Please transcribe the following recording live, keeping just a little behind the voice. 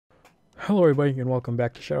Hello everybody and welcome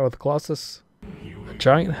back to Shadow of the Colossus. A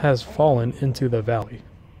giant has fallen into the valley.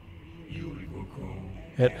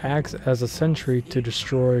 It acts as a sentry to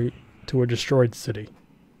a destroyed city.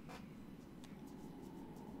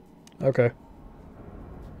 Okay.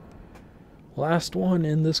 Last one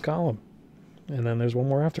in this column. And then there's one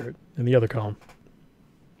more after it in the other column.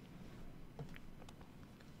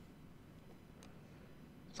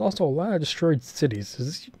 There's also a lot of destroyed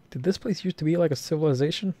cities. Did this place used to be like a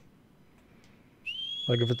civilization?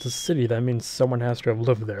 Like, if it's a city, that means someone has to have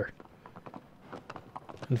lived there.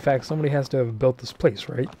 In fact, somebody has to have built this place,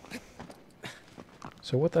 right?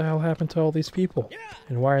 So what the hell happened to all these people?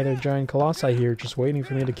 And why are there giant colossi here just waiting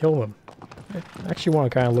for me to kill them? I actually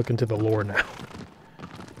want to kind of look into the lore now.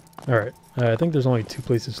 Alright, I think there's only two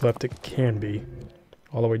places left it can be.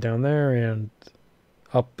 All the way down there and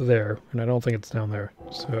up there. And I don't think it's down there.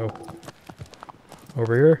 So,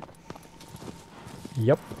 over here.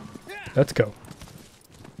 Yep. Let's go.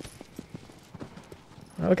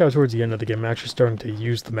 I like how towards the end of the game I'm actually starting to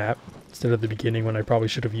use the map instead of the beginning when I probably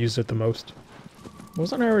should have used it the most.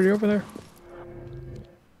 Wasn't I already over there?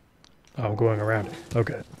 Oh, I'm going around it.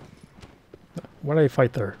 Okay. What did I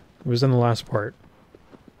fight there? It was in the last part.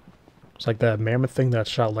 It's like that mammoth thing that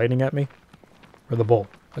shot lightning at me. Or the bull.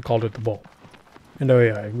 I called it the bull. And oh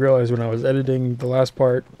yeah, I realized when I was editing the last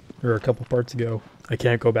part, or a couple parts ago, I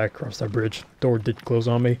can't go back across that bridge. The door did close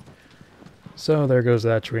on me. So there goes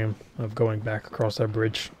that dream of going back across that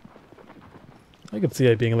bridge. I could see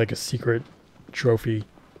it being like a secret trophy.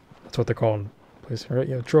 That's what they're calling places, right?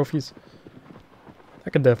 Yeah, trophies.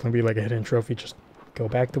 That could definitely be like a hidden trophy. Just go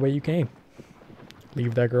back the way you came.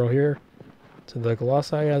 Leave that girl here to the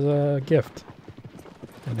Colossi as a gift.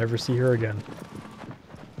 And never see her again.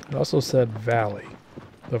 It also said valley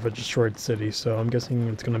of a destroyed city, so I'm guessing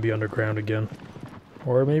it's going to be underground again.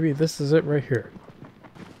 Or maybe this is it right here.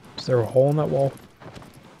 Is there a hole in that wall?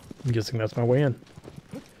 I'm guessing that's my way in.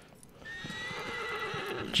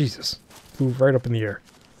 Jesus. Flew right up in the air.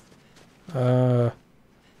 I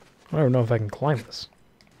don't know if I can climb this.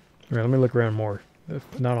 Alright, let me look around more.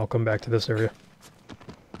 If not, I'll come back to this area.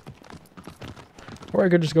 Or I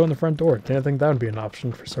could just go in the front door. Didn't think that would be an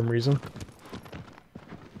option for some reason.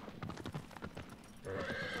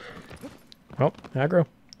 Oh, aggro.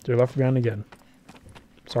 You're left behind again.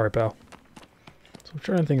 Sorry, pal. I'm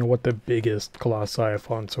trying to think of what the biggest colossi I've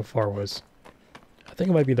fought so far was. I think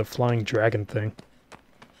it might be the flying dragon thing.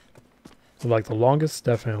 So like the longest,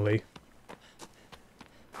 definitely.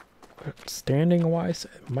 But standing wise,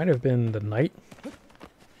 it might have been the knight.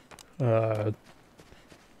 Alright,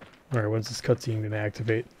 when's this cutscene gonna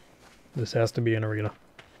activate? This has to be an arena.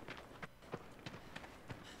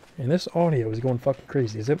 And this audio is going fucking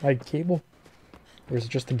crazy. Is it my cable? Or is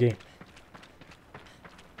it just the game?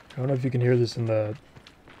 I don't know if you can hear this in the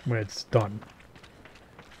when it's done.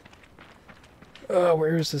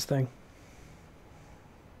 Where is this thing?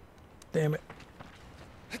 Damn it.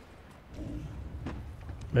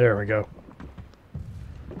 There we go.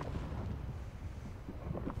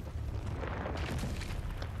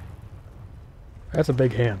 That's a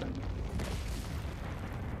big hand.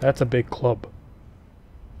 That's a big club.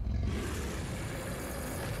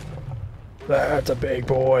 That's a big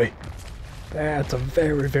boy. That's a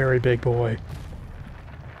very, very big boy.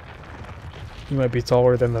 He might be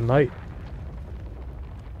taller than the knight.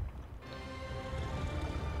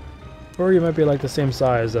 Or he might be like the same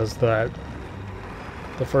size as the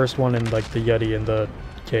first one in like the Yeti in the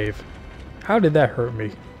cave. How did that hurt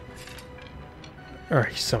me?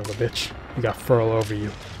 Alright, you son of a bitch. You got fur all over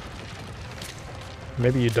you.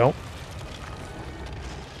 Maybe you don't.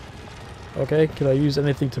 Okay, can I use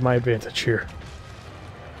anything to my advantage here?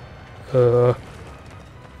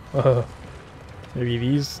 Maybe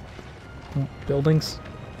these buildings?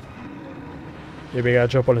 Maybe I gotta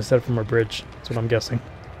jump on his head from a bridge. That's what I'm guessing.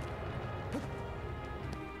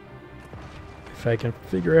 If I can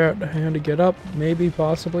figure out how to get up, maybe,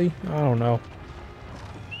 possibly. I don't know.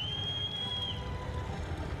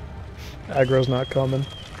 Aggro's not coming.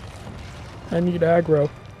 I need aggro.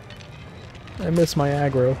 I miss my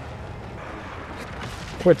aggro.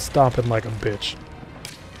 Quit stomping like a bitch.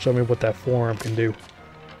 Show me what that forearm can do.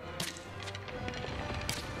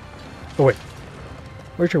 Oh wait.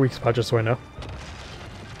 Where's your weak spot, just so I know?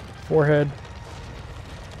 Forehead.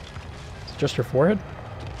 Is it just your forehead?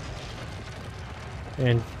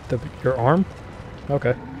 And your arm?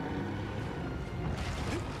 Okay.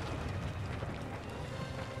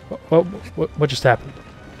 What just happened?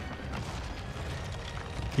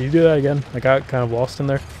 Can you do that again? I got kind of lost in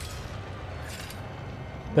there.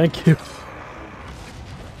 Thank you.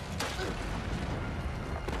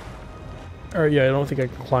 Alright, yeah, I don't think I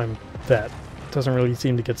can climb that. It doesn't really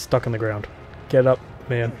seem to get stuck in the ground. Get up,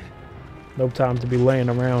 man. No time to be laying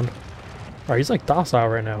around. Alright, he's like docile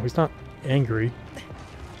right now. He's not angry.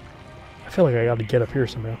 I feel like I gotta get up here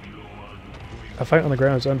somehow. A fight on the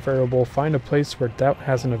ground is unfavorable. Find a place where doubt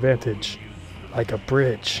has an advantage. Like a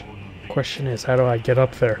bridge. Question is, how do I get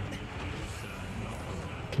up there?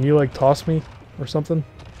 Can you like toss me or something?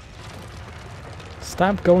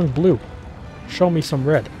 Stop going blue. Show me some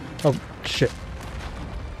red. Oh, shit.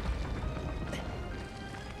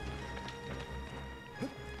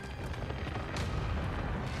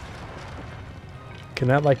 Can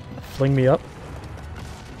that like fling me up?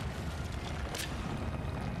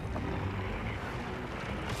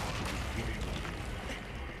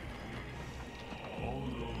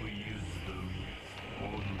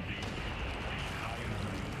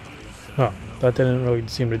 Oh, that didn't really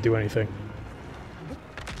seem to do anything.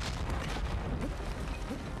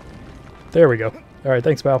 There we go. Alright,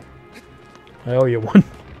 thanks, pal. I owe you one.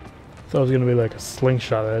 Thought it was gonna be like a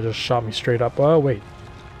slingshot that just shot me straight up. Oh, wait.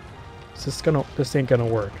 This ain't gonna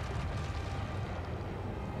work.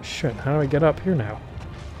 Shit, how do I get up here now?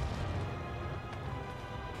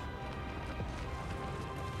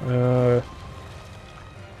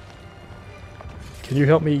 Can you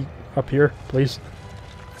help me up here, please?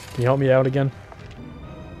 Can you help me out again?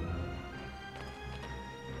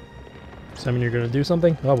 Does that mean you're gonna do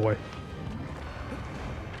something? Oh boy.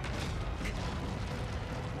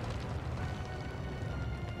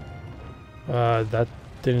 That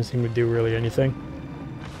didn't seem to do really anything.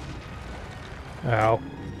 Ow.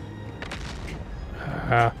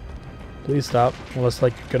 Ah. Please stop. Unless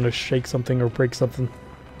like you're gonna shake something or break something.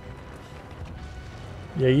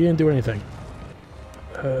 Yeah, you didn't do anything.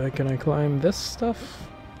 Can I climb this stuff?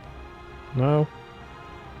 No.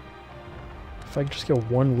 If I could just get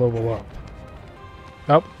one level up.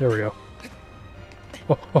 Oh, there we go.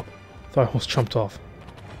 Oh, oh. Thought I almost jumped off.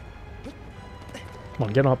 Come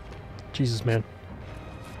on, get up. Jesus, man.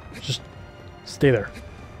 Just stay there.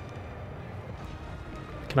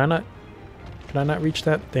 Can I not reach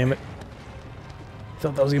that? Damn it. I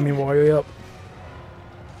thought that was gonna be my way up.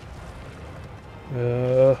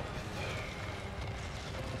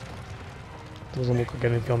 Doesn't look like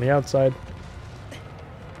anything on the outside.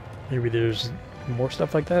 Maybe there's more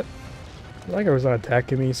stuff like that. Like I was not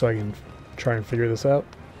attacking me, so I can try and figure this out.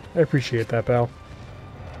 I appreciate that, pal.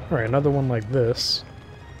 Alright, another one like this.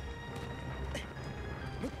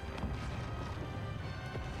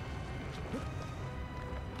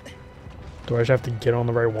 Do I just have to get on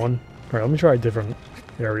the right one? Alright, let me try a different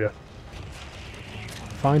area.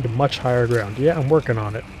 Find a much higher ground. Yeah, I'm working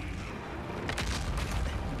on it.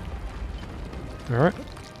 Alright.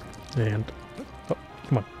 And... oh,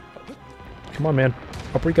 come on. Come on, man.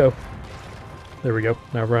 Up we go. There we go.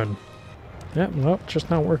 Now run. Yeah, no, it's just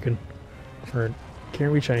not working. Or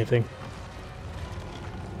can't reach anything.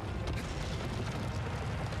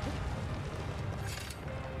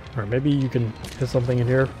 Or maybe you can hit something in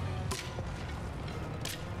here.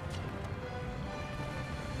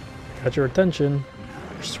 Got your attention.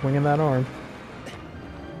 You're swinging that arm.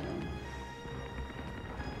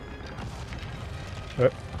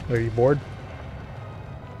 Are you bored?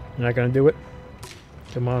 You're not gonna do it?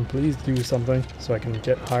 Come on, please do something so I can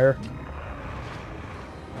get higher.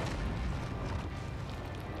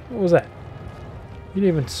 What was that? You didn't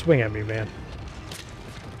even swing at me, man.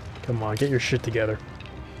 Come on, get your shit together.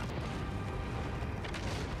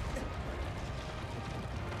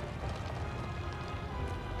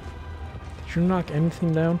 Did you knock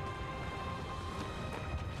anything down?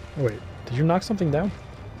 Oh wait, did you knock something down?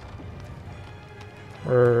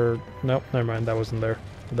 Or... nope, never mind, that wasn't there.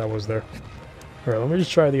 That was there. Alright, let me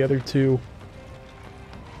just try the other two.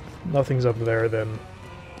 Nothing's up there, then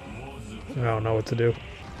I don't know what to do.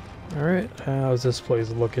 Alright, how's this place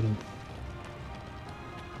looking?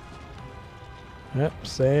 Yep,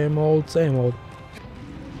 same old, same old.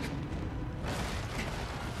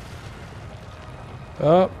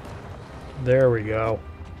 Oh, there we go.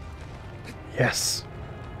 Yes.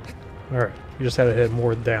 Alright, you just had to hit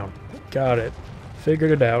more down. Got it.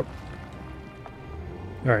 Figured it out.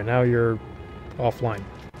 Alright, now you're offline.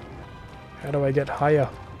 How do I get higher?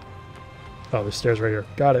 Oh, there's stairs right here.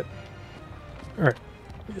 Got it. Alright.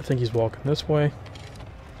 I think he's walking this way.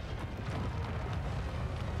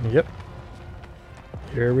 Yep.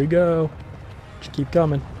 Here we go. Just keep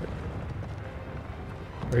coming.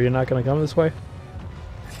 Are you not going to come this way?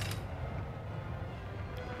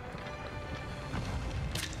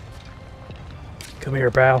 Come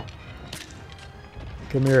here, pal.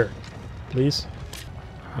 Come here. Please.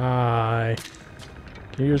 Hi.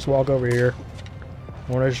 Can you just walk over here?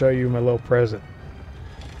 I want to show you my little present.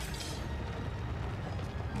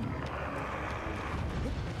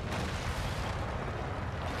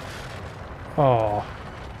 Oh,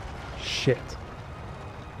 shit.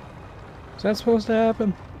 Is that supposed to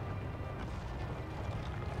happen?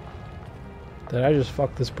 Did I just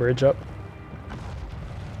fuck this bridge up?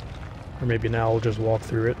 Or maybe now I'll just walk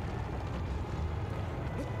through it.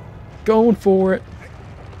 Going for it.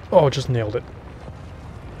 Oh, just nailed it.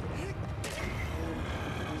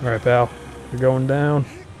 Alright, pal. You're going down.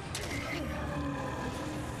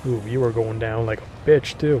 Ooh, you are going down like a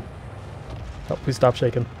bitch, too. Oh, please stop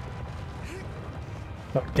shaking.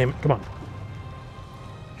 Oh, damn it. Come on.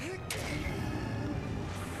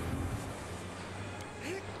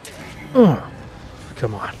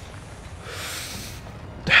 Come on.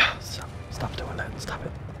 Stop doing that. Stop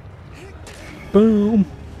it. Boom.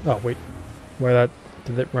 Oh, wait.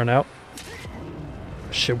 Did it run out?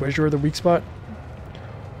 Shit, where's your other weak spot?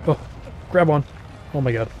 Oh, grab one. Oh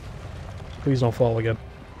my god. Please don't fall again.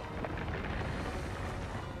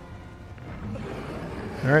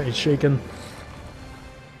 Alright, he's shaking.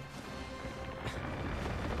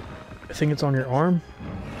 I think it's on your arm.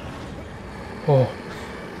 Oh,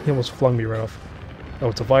 he almost flung me right off. Oh,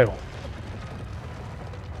 it's a vital.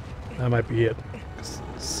 That might be it.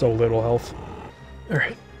 So little health.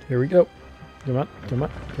 Alright, here we go. Come on, come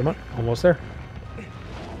on, come on. Almost there.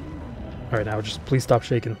 Alright, now just please stop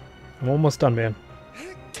shaking. I'm almost done, man.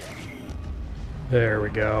 There we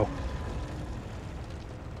go.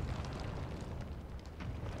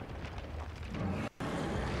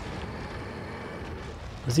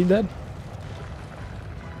 Is he dead?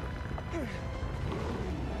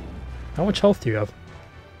 How much health do you have?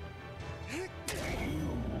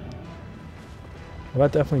 Well,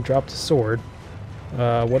 that definitely dropped a sword.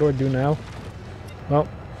 What do I do now? Well,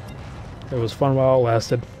 it was fun while it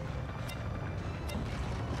lasted.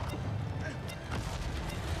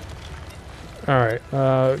 Alright,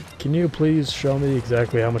 can you please show me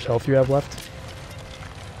exactly how much health you have left?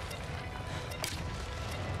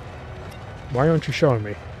 Why aren't you showing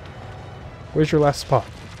me? Where's your last spot?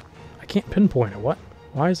 I can't pinpoint it. What?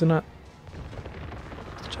 Why is it not...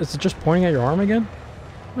 Is it just pointing at your arm again?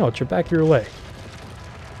 No, it's your back of your leg.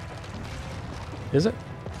 Is it?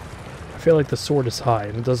 I feel like the sword is high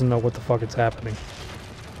and it doesn't know what the fuck is happening.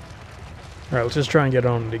 Alright, let's just try and get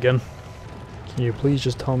on it again. Can you please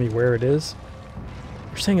just tell me where it is?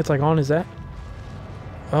 You're saying it's like on his ass?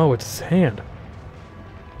 Oh, it's his hand.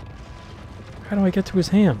 How do I get to his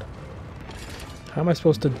hand? How am I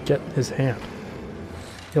supposed to get his hand?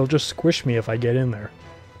 He'll just squish me if I get in there.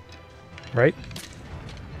 Right?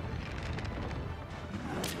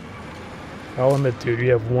 I'll admit, dude,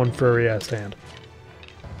 you have one furry ass hand.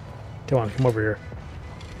 Come on, come over here.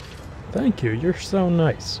 Thank you, you're so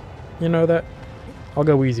nice. You know that? I'll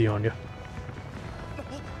go easy on you.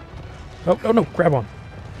 Oh, oh no, grab on.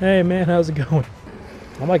 Hey man, how's it going?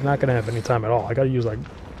 I'm like not gonna have any time at all. I gotta use like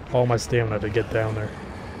all my stamina to get down there.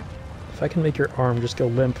 If I can make your arm just go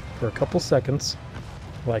limp for a couple seconds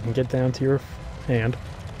while I can get down to your hand,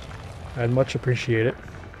 I'd much appreciate it.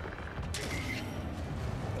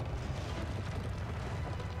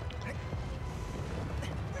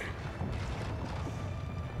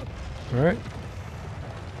 Alright.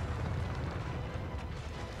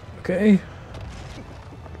 Okay.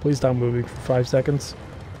 Please stop moving for 5 seconds.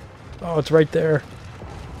 Oh, it's right there.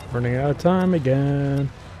 Running out of time again.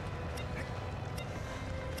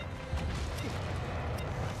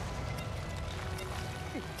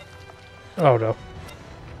 Oh no.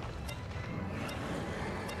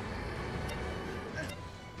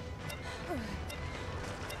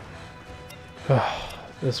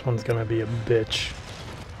 This one's gonna be a bitch.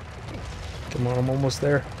 Come on, I'm almost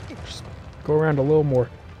there. Just go around a little more.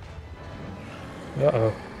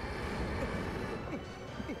 Uh-oh.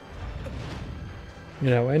 You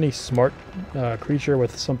know, any smart creature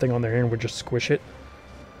with something on their hand would just squish it.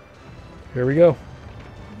 Here we go.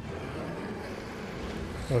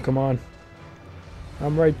 Oh, come on.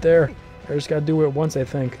 I'm right there. I just gotta do it once, I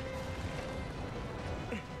think.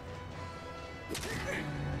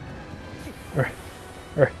 Alright.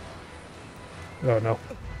 Alright. Oh, no.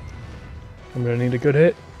 I'm gonna need a good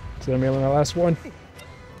hit. It's gonna be my last one.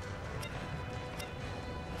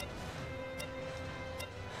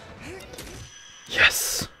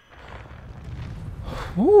 Yes!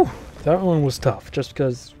 Woo! That one was tough, just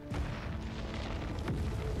because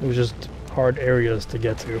it was just hard areas to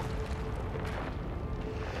get to.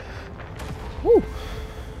 Woo!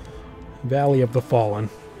 Valley of the Fallen.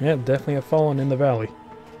 Yeah, definitely a fallen in the valley.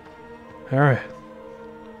 Alright.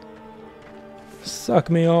 Suck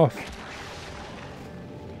me off.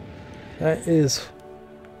 That is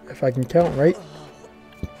if I can count right.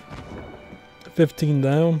 15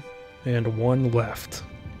 down and 1 left.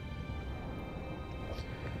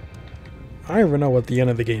 I don't even know what the end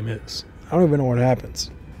of the game is. I don't even know what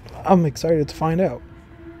happens. I'm excited to find out.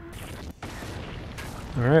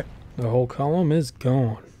 Alright, the whole column is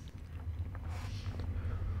gone.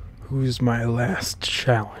 Who's my last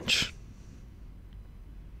challenge?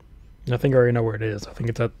 I think I already know where it is. I think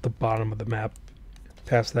it's at the bottom of the map,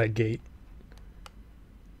 past that gate.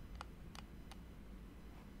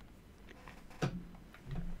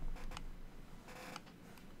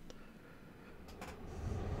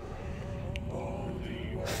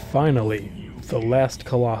 Finally, the last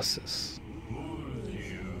Colossus.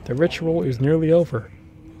 The ritual is nearly over.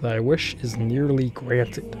 Thy wish is nearly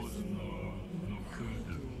granted.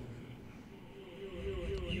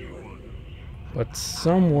 But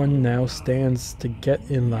someone now stands to get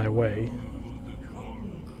in thy way.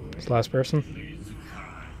 This last person.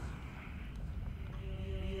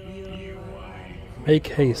 Make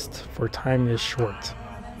haste, for time is short.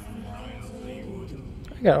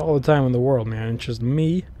 I got all the time in the world, man. It's just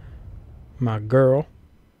me, my girl,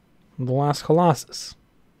 and the last Colossus.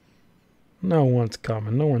 No one's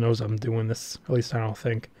coming. No one knows I'm doing this. At least I don't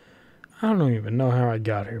think. I don't even know how I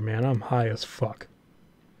got here, man. I'm high as fuck.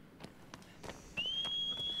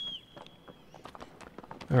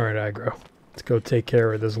 Alright, aggro. Let's go take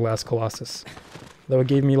care of this last Colossus. Though it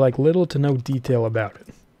gave me like little to no detail about it.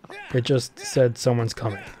 It just said someone's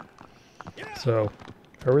coming. So,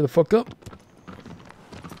 hurry the fuck up.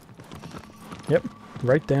 Yep,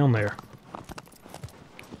 right down there.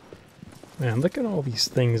 Man, look at all these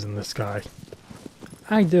things in the sky.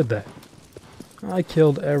 I did that. I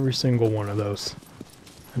killed every single one of those.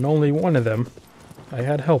 And only one of them I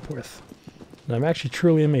had help with. And I'm actually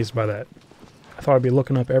truly amazed by that. I thought I'd be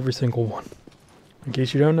looking up every single one. In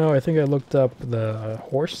case you don't know, I think I looked up the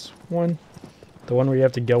horse one. The one where you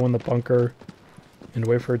have to go in the bunker and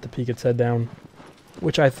wait for it to peek its head down.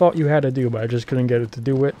 Which I thought you had to do, but I just couldn't get it to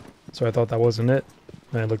do it. So I thought that wasn't it.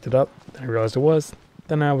 Then I looked it up, then I realized it was.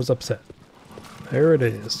 Then I was upset. There it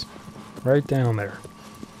is. Right down there.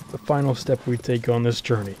 The final step we take on this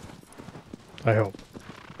journey. I hope.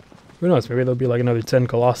 Who knows, maybe there'll be like another 10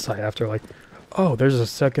 Colossi after, like, oh, there's a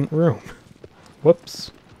second room.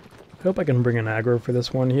 Whoops. I hope I can bring an aggro for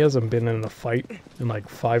this one. He hasn't been in a fight in like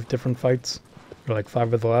 5 different fights. Or like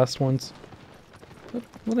 5 of the last ones.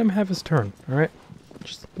 Let him have his turn, alright?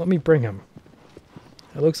 Just let me bring him.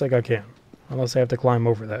 It looks like I can. Unless I have to climb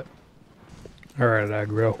over that. Alright,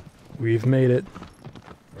 aggro. We've made it.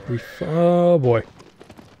 Oh boy.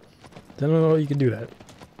 Didn't know you could do that.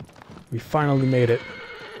 We finally made it.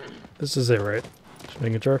 This is it, right? Just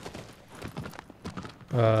making sure.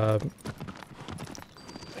 I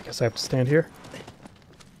guess I have to stand here.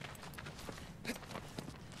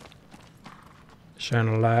 Shine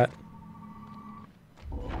a light.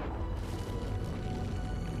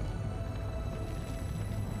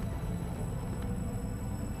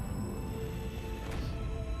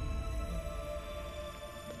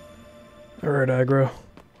 Alright, aggro.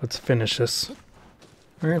 Let's finish this.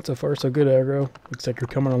 Alright, so far so good, aggro. Looks like you're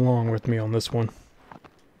coming along with me on this one.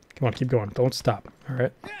 Come on, keep going. Don't stop.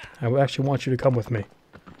 Alright? I actually want you to come with me.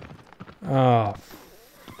 Oh,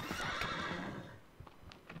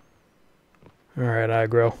 alright,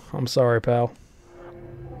 aggro. I'm sorry, pal.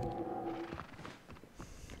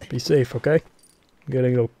 Be safe, okay? I'm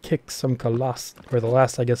gonna go kick some Colossus, or the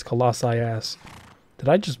last, I guess, Colossi ass. Did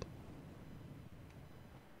I just...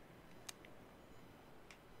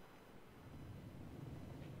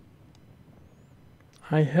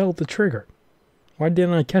 I held the trigger. Why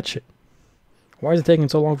didn't I catch it? Why is it taking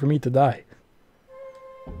so long for me to die?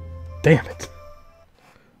 Damn it.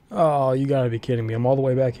 Oh, you gotta be kidding me. I'm all the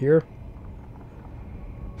way back here?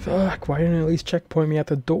 Fuck, why didn't it at least checkpoint me at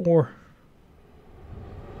the door?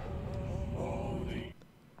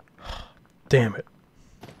 Damn it.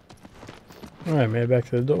 Alright, made it back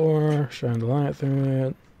to the door. Shine the light through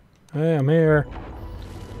it. Hey, I'm here.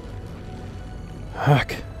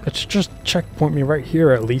 Fuck. It's just checkpoint me right here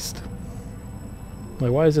at least.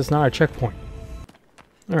 Like, why is this not a checkpoint?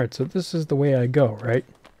 Alright, so this is the way I go, right?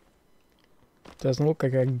 Doesn't look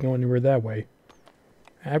like I can go anywhere that way.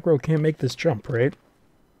 Aggro can't make this jump, right?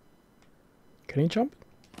 Can he jump?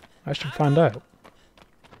 I should find out.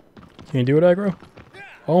 Can you do it, aggro?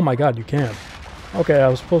 Oh my god, you can. Okay, I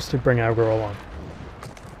was supposed to bring aggro along.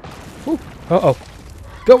 Ooh, uh-oh.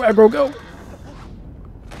 Go, aggro, go!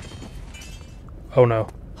 Oh no.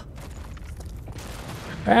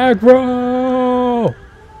 Aggro!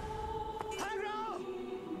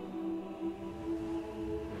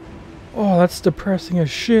 Oh, that's depressing as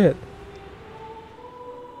shit.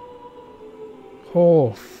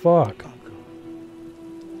 Oh, fuck.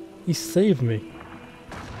 He saved me.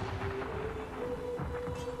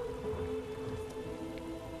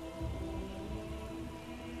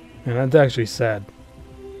 And that's actually sad.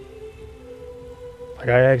 Like,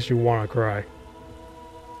 I actually want to cry.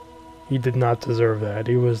 He did not deserve that.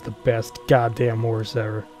 He was the best goddamn horse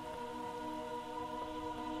ever.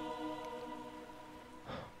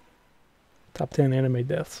 Top 10 anime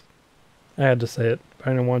deaths. I had to say it. I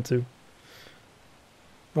didn't want to.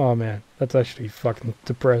 Oh man, that's actually fucking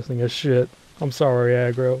depressing as shit. I'm sorry,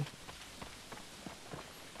 Aggro.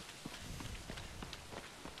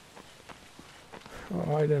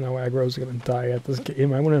 Oh, I didn't know Aggro was gonna die at this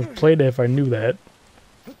game. I wouldn't have played it if I knew that.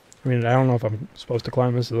 I mean, I don't know if I'm supposed to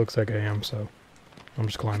climb this. It looks like I am, so I'm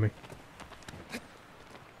just climbing. I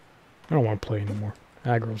don't want to play anymore.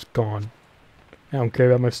 Aggro's gone. I don't care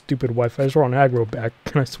about my stupid wife. I just want Aggro back.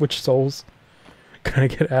 Can I switch souls? Can I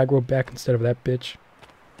get Aggro back instead of that bitch?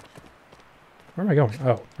 Where am I going?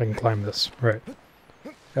 Oh, I can climb this. Right.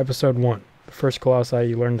 Episode 1. The first Colossi,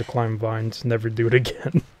 you learn to climb vines. Never do it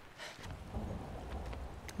again.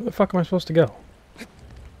 Where the fuck am I supposed to go?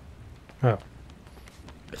 Oh.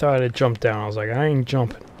 I thought I had jumped down. I was like, I ain't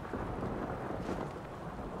jumping.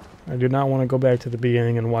 I do not want to go back to the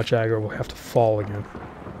beginning and watch Aggro have to fall again.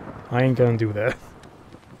 I ain't gonna do that.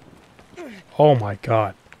 Oh my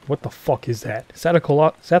god. What the fuck is that? Is that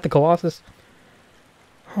the Colossus?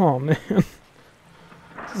 Oh man. This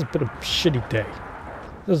has been a shitty day.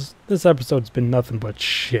 This episode's been nothing but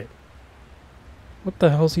shit. What the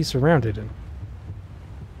hell is he surrounded in?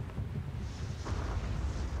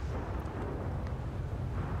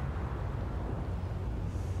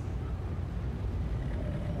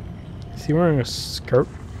 Is he wearing a skirt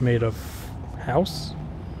made of house?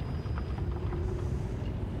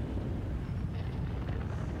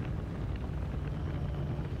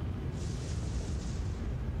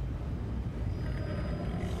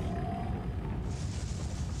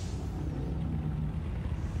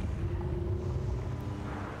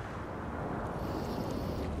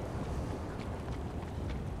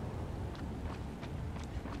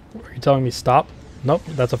 Are you telling me stop? Nope,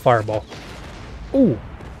 that's a fireball. Ooh!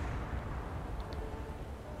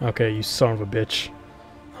 Okay, you son of a bitch.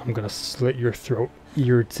 I'm gonna slit your throat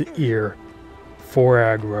ear to ear for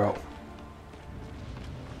Aggro.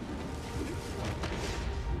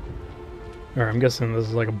 Alright, I'm guessing this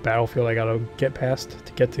is like a battlefield I gotta get past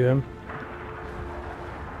to get to him.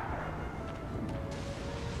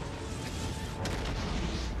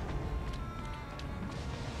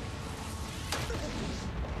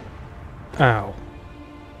 Ow.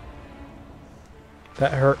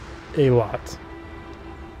 That hurt a lot.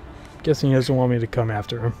 Guessing he doesn't want me to come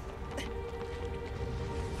after him.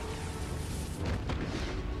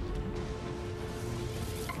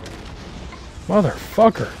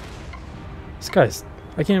 Motherfucker! This guy's...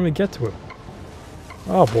 I can't even get to him.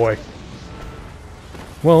 Oh boy.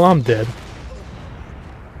 Well, I'm dead.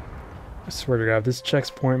 I swear to God, if this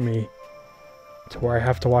checkpoint me to where I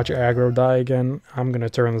have to watch Aggro die again, I'm gonna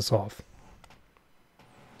turn this off.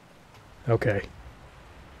 Okay.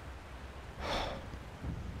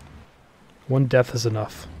 One death is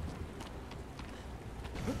enough.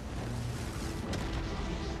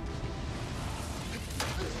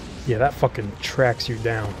 Yeah, that fucking tracks you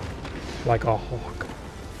down like a hawk.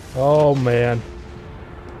 Oh man.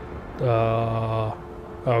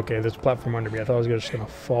 Okay, there's a platform under me. I thought I was just gonna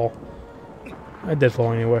fall. I did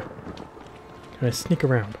fall anyway. Can I sneak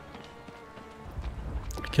around?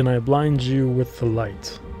 Can I blind you with the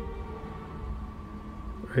light?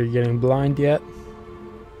 Are you getting blind yet?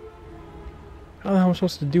 How the hell am I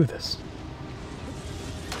supposed to do this?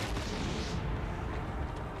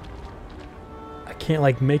 I can't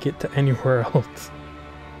like make it to anywhere else.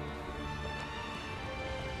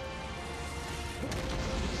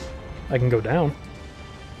 I can go down.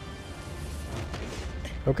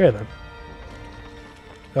 Okay then.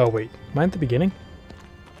 Oh wait, am I at the beginning?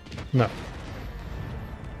 No.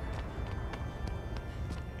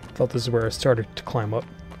 Thought this is where I started to climb up.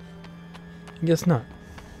 I guess not.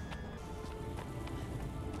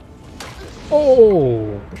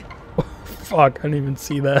 Oh! Fuck, I didn't even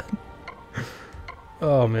see that.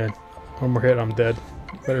 Oh man. One more hit, I'm dead.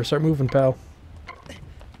 Better start moving, pal.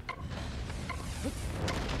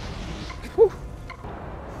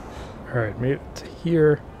 Alright, made it to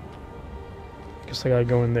here. Guess I gotta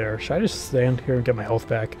go in there. Should I just stand here and get my health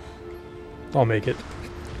back? I'll make it.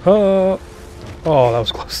 Oh, that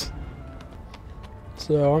was close.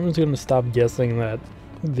 So I'm just gonna stop guessing that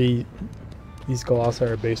these Colossi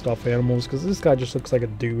are based off animals, because this guy just looks like a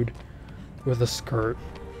dude with a skirt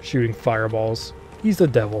shooting fireballs. He's the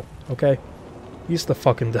devil, okay? He's the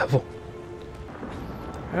fucking devil.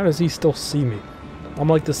 How does he still see me? I'm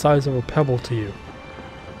like the size of a pebble to you.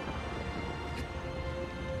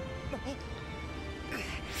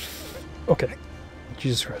 Okay.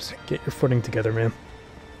 Jesus Christ. Get your footing together, man.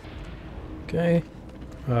 Okay.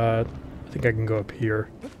 I think I can go up here.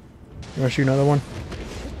 You want to shoot another one?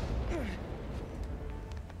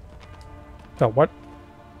 Oh, what?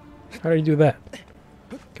 How do you do that?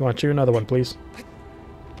 Come on, shoot another one, please.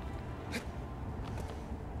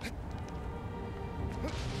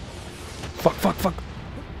 Fuck, fuck, fuck!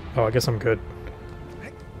 Oh, I guess I'm good.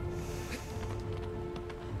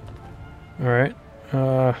 Alright.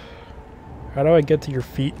 How do I get to your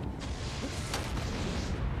feet?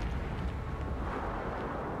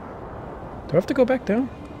 Do I have to go back down?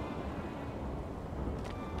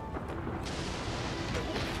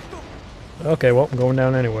 Okay, well, I'm going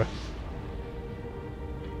down anyway.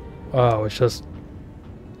 Oh, it's just...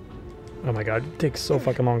 Oh my god, it takes so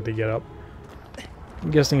fucking long to get up. I'm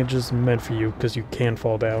guessing it's just meant for you, because you can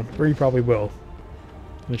fall down. Or you probably will.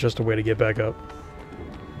 It's just a way to get back up.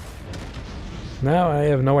 Now I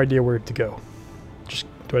have no idea where to go.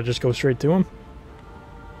 Do I just go straight to him?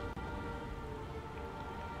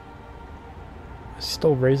 Is he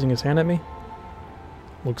still raising his hand at me?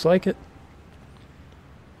 Looks like it.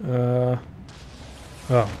 Oh.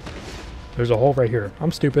 There's a hole right here.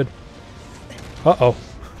 I'm stupid. Uh-oh.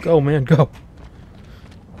 Go, man, go.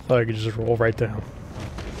 Thought I could just roll right down.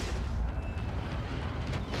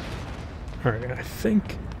 Alright, I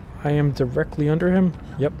think I am directly under him.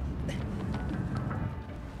 Yep.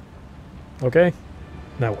 Okay.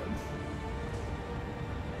 Now what?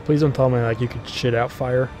 Please don't tell me like you could shit out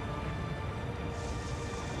fire.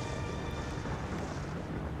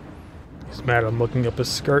 He's mad I'm looking up his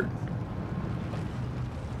skirt.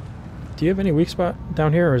 Do you have any weak spot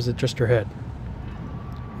down here, or is it just your head?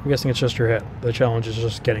 I'm guessing it's just your head. The challenge is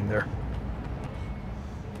just getting there.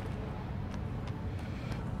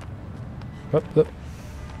 Up.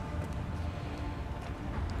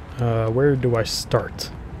 Where do I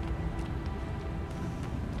start?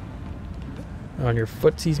 On your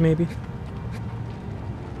footsies, maybe?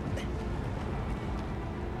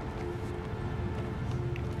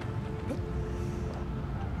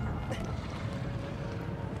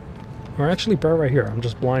 Or actually, about right here. I'm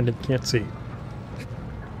just blind and can't see.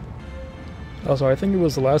 Also, I think it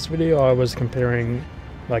was the last video I was comparing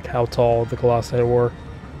like how tall the Colossi were.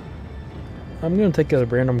 I'm gonna take a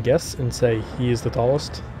random guess and say he is the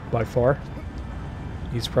tallest by far.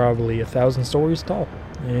 He's probably 1,000 stories tall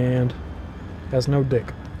and has no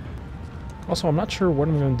dick. Also, I'm not sure what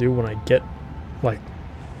I'm gonna do when I get like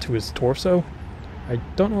to his torso. I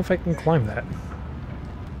don't know if I can climb that.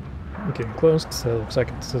 I'm getting close because it looks like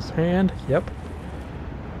it's his hand. Yep.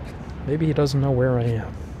 Maybe he doesn't know where I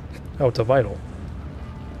am. Oh, it's a vital.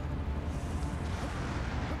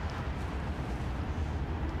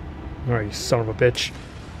 Alright, you son of a bitch.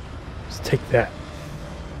 Just take that.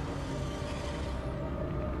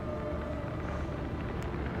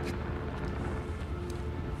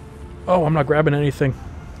 Oh, I'm not grabbing anything.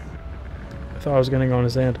 I thought I was getting on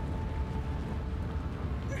his hand.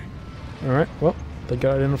 Alright, well, thank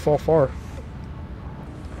God I didn't fall far.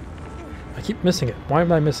 I keep missing it. Why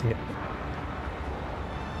am I missing it?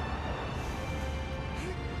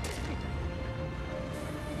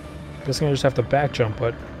 Guessing I just have to back jump,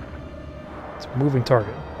 but it's a moving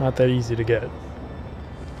target. Not that easy to get. Did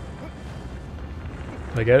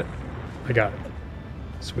I get it? I got it.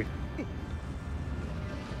 Sweet.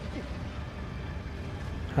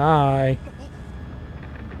 Hi.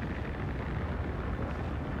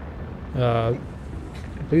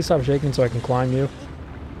 Please stop shaking so I can climb you.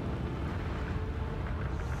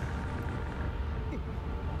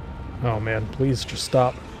 Oh man, please just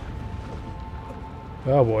stop.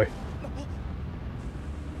 Oh boy.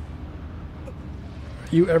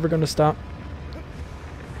 Are you ever gonna stop?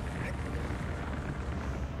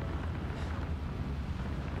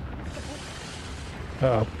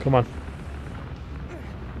 Uh-oh, come on.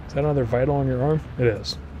 Is that another vital on your arm? It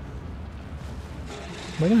is.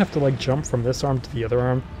 Am I gonna have to like jump from this arm to the other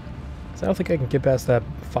arm? 'Cause I don't think I can get past that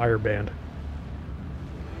fire band.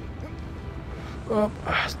 Oh,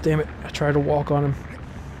 damn it. I tried to walk on him.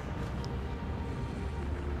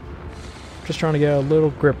 Just trying to get a little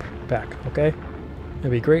grip back, okay? It'd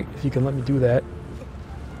be great if you can let me do that.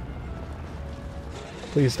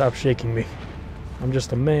 Please stop shaking me. I'm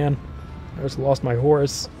just a man. I just lost my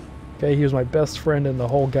horse. Okay, he was my best friend in the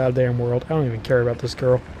whole goddamn world. I don't even care about this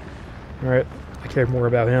girl. Alright, I care more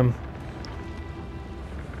about him.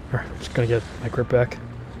 Alright, I'm just gonna get my grip back.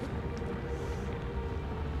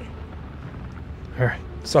 Alright,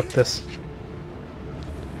 suck this.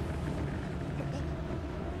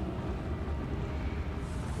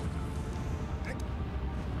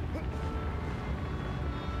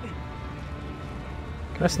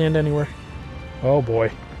 Can I stand anywhere? Oh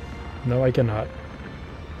boy. No, I cannot.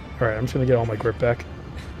 Alright, I'm just gonna get all my grip back.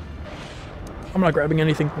 I'm not grabbing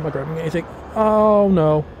anything. I'm not grabbing anything. Oh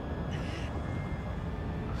no.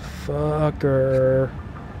 Fucker.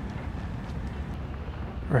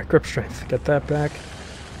 Alright, grip strength. Get that back.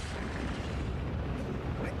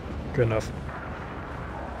 Good enough.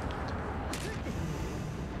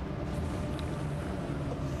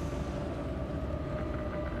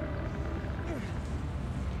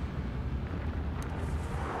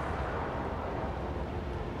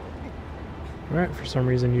 Alright, for some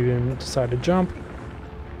reason you didn't decide to jump.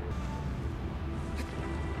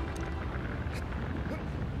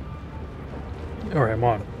 Alright, I'm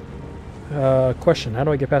on. Question, how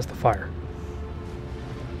do I get past the fire?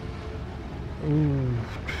 Ooh.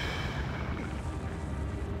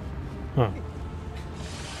 Huh.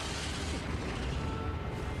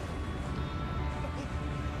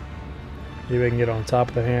 Maybe I can get on top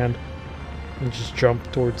of the hand and just jump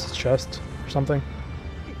towards the chest or something.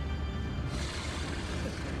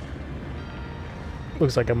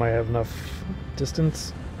 Looks like I might have enough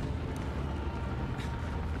distance.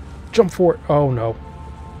 Jump for it. Oh no.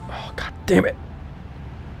 Oh, god damn it.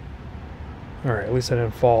 Alright, at least I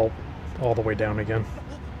didn't fall all the way down again.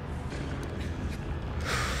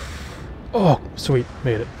 Oh, sweet.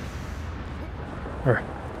 Made it. Alright.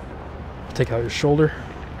 Take out your shoulder.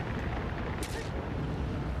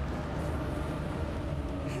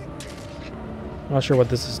 Not sure what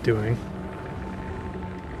this is doing.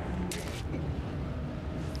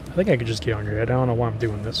 I think I could just get on your head. I don't know why I'm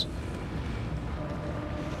doing this.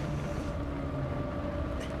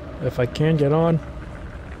 If I can get on.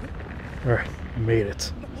 Alright, made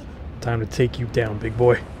it. Time to take you down, big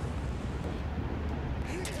boy.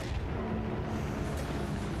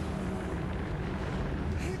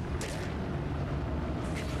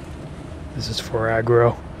 This is for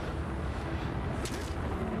aggro.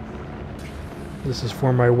 This is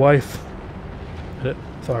for my wife. I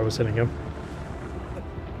thought I was hitting him.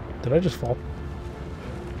 Did I just fall?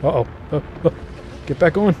 Uh-oh. Get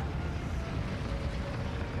back on.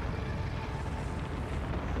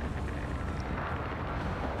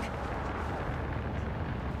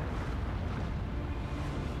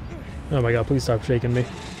 Oh my god, please stop shaking me.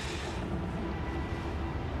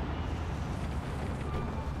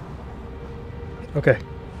 Okay,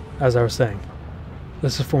 as I was saying,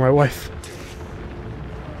 this is for my wife.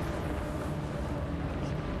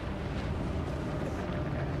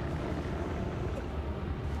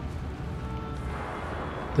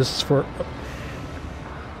 This is for...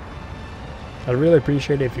 I'd really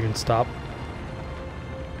appreciate it if you can stop.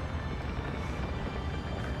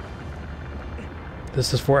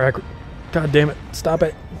 This is for aggro... God damn it, stop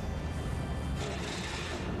it.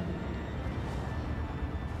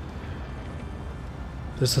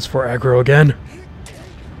 This is for aggro again.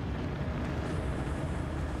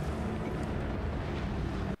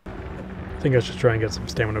 I think I should try and get some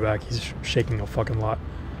stamina back. He's shaking a fucking lot.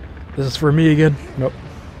 This is for me again. Nope.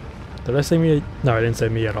 Did I say me? No, I didn't say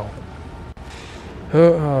me at all.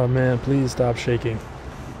 Oh man, please stop shaking.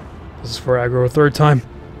 This is for aggro a third time.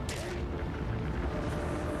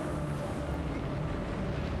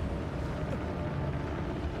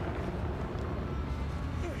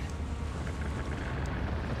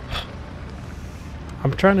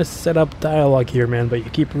 I'm trying to set up dialogue here, man, but you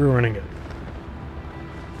keep ruining it.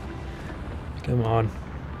 Come on.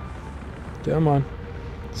 Come on.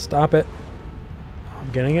 Stop it. I'm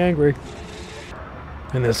getting angry.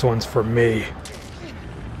 And this one's for me.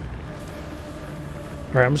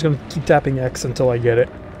 Alright, I'm just gonna keep tapping X until I get it.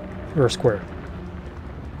 Or square.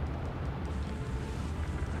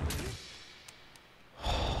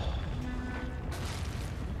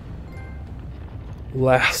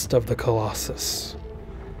 Last of the Colossus.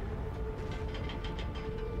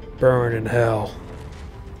 Burn in hell.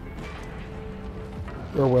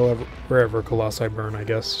 Or wherever Colossi burn, I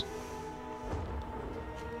guess.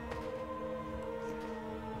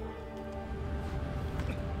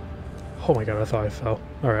 Oh my god, I thought I fell.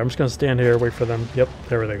 Alright, I'm just gonna stand here, wait for them. Yep,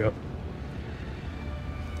 there they go.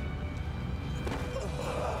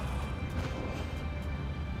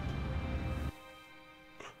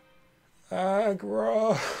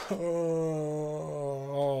 Aggro.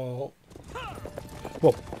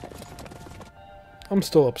 Whoa. I'm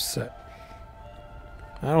still upset.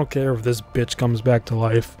 I don't care if this bitch comes back to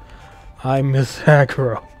life. I miss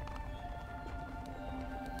aggro.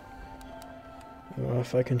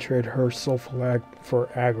 If I can trade her soul for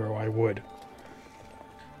aggro, I would.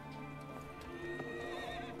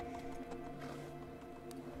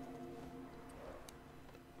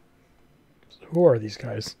 So who are these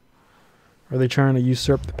guys? Are they trying to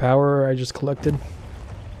usurp the power I just collected?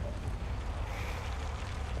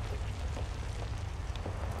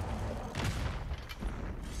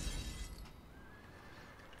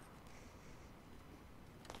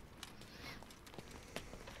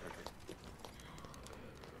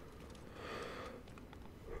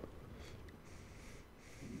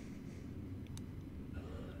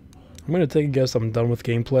 I'm gonna take a guess I'm done with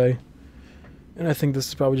gameplay. And I think this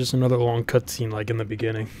is probably just another long cutscene like in the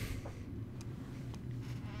beginning.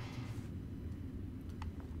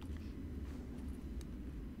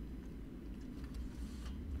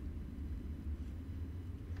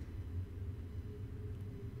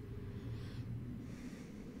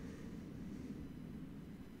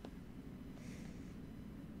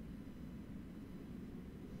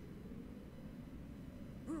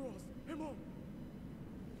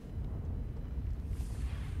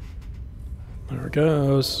 There it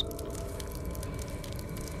goes.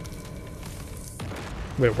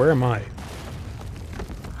 Wait, where am I?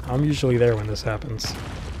 I'm usually there when this happens.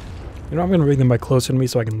 You know, I'm gonna bring the mic closer to me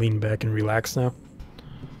so I can lean back and relax now.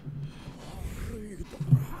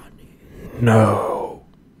 No.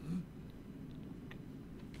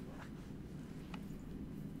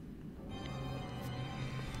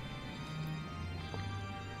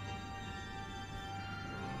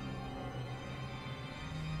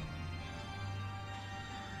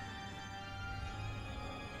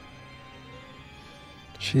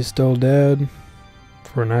 She's still dead.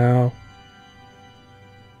 For now.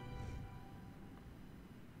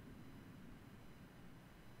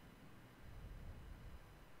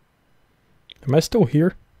 Am I still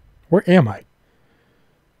here? Where am I?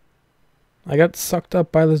 I got sucked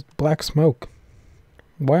up by this black smoke.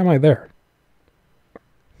 Why am I there?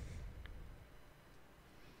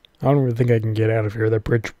 I don't really think I can get out of here. That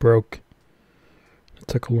bridge broke. I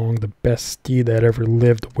took along the best steed that ever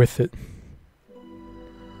lived with it.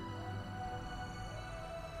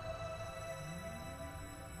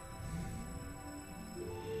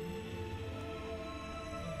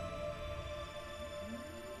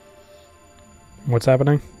 What's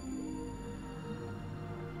happening?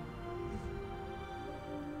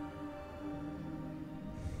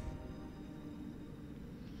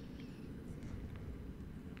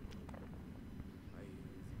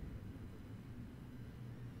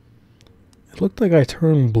 It looked like I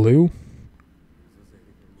turned blue.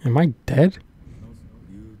 Am I dead?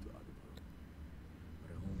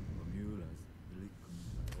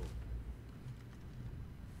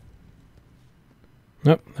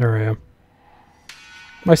 Nope, there I am.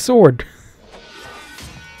 My sword!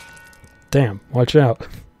 Damn, watch out.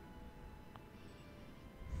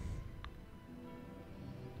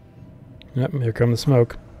 Yep, here come the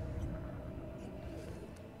smoke.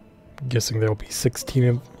 Guessing there'll be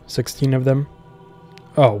 16 of them.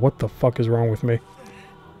 Oh, what the fuck is wrong with me?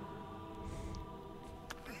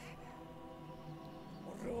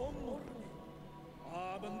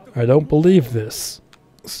 I don't believe this.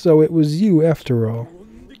 So it was you after all.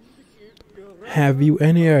 Have you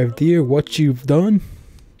any idea what you've done?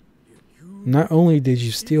 Not only did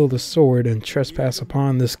you steal the sword and trespass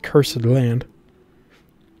upon this cursed land,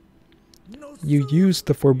 you used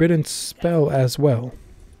the forbidden spell as well.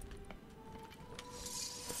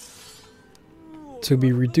 To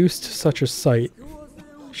be reduced to such a sight,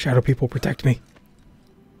 Shadow People, protect me.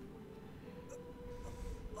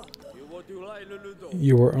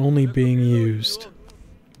 You were only being used.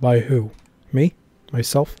 By who? Me?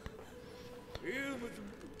 Myself?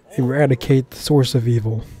 Eradicate the source of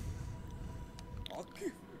evil.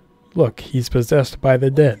 Look, he's possessed by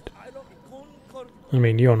the dead. I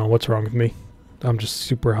mean, you don't know what's wrong with me. I'm just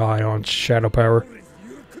super high on shadow power.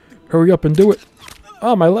 Hurry up and do it.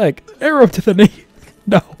 Oh, my leg. Arrow to the knee.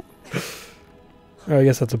 No. Oh, I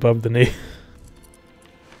guess that's above the knee.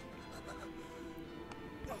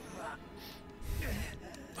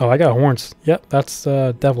 Oh, I got horns. Yep, that's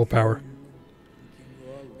devil power.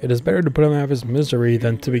 It is better to put him out of his misery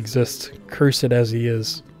than to exist, cursed as he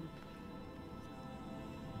is.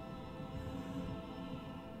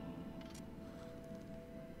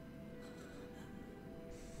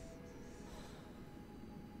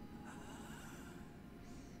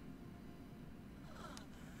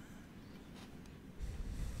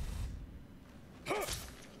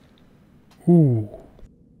 Ooh.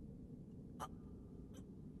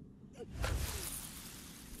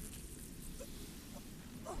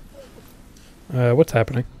 What's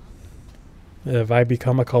happening? Have I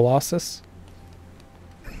become a Colossus?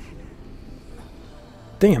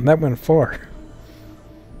 Damn, that went far.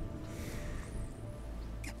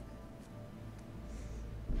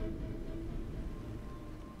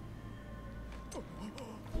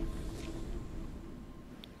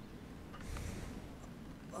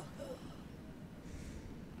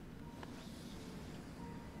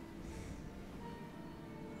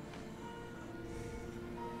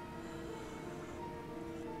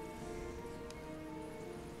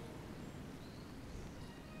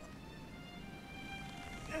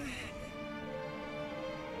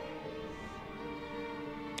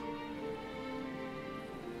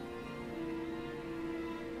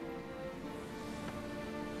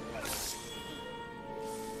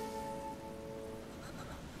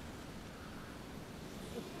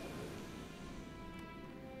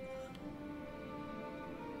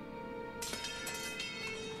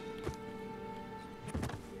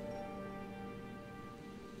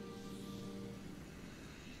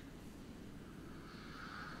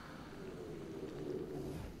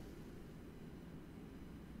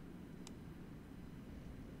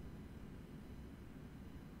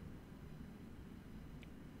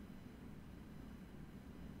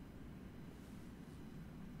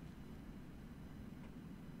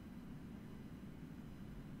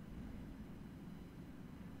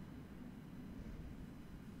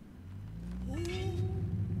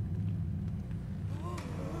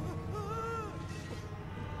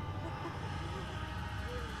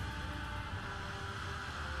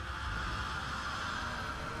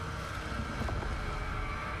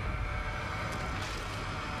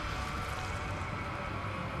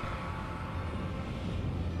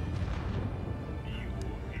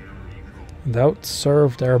 Thou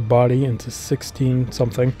served our body into 16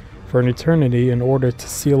 something for an eternity in order to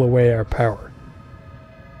seal away our power.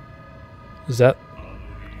 Is that...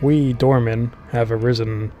 We, Dorman, have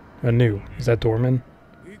arisen anew. Is that Dorman?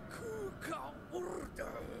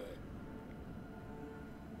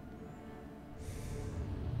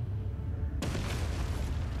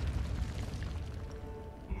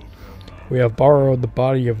 We have borrowed the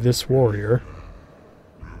body of this warrior.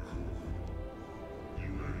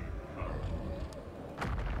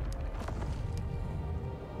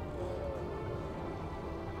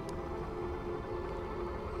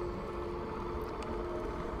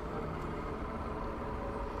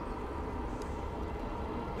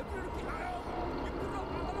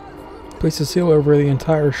 Place a seal over the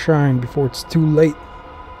entire shrine before it's too late.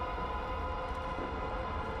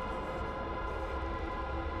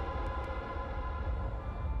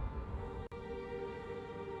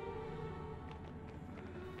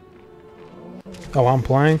 Oh, I'm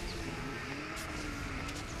playing?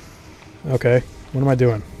 Okay, what am I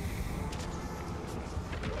doing?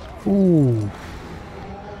 Ooh.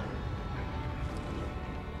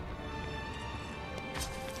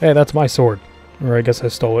 Hey, that's my sword. Or I guess I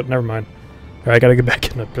stole it, never mind. Alright, I gotta get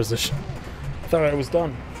back in that position. I thought I was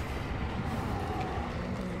done.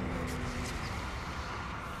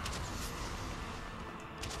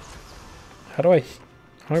 How do I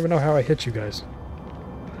don't even know how I hit you guys.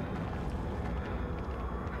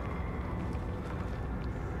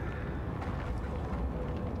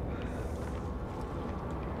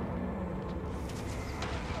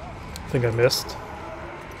 I think I missed.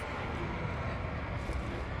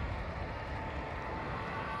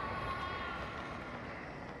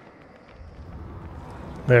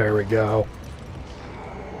 There we go.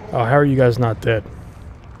 Oh, how are you guys not dead?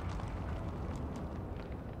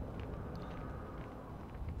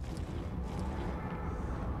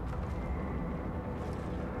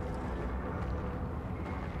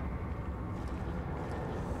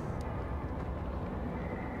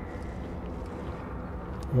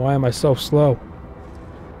 Why am I so slow?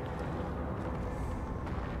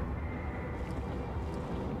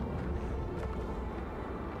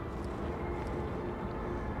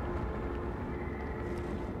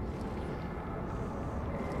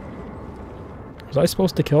 Was I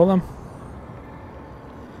supposed to kill them?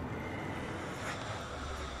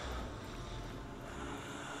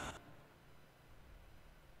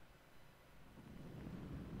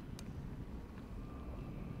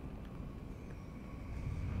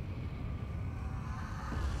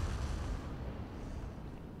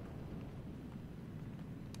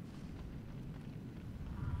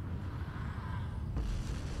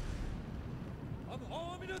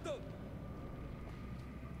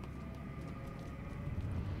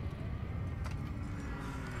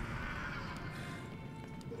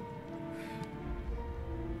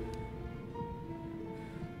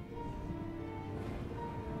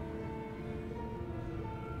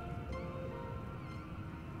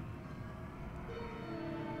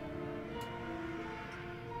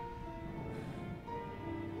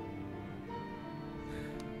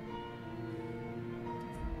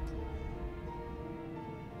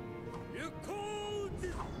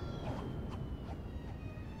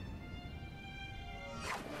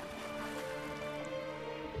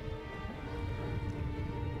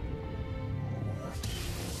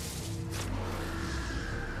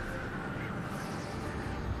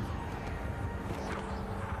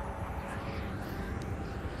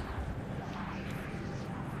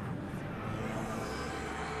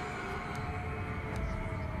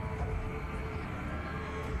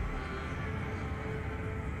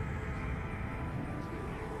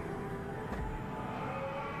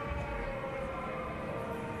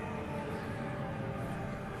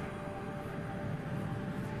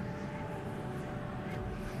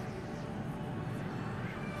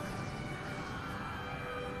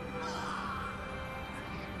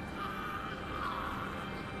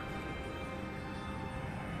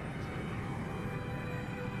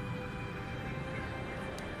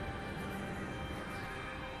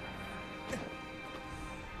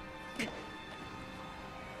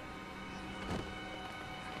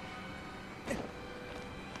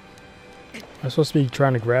 supposed to be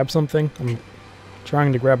trying to grab something? I'm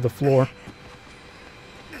trying to grab the floor.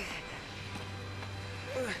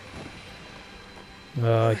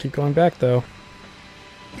 I keep going back though.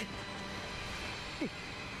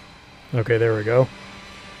 Okay, there we go.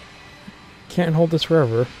 Can't hold this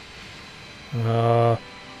forever. Am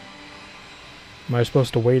I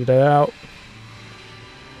supposed to wait it out?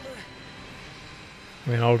 I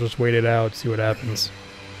mean, I'll just wait it out, see what happens.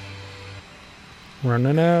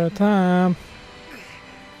 Running out of time.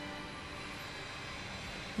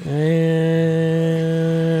 And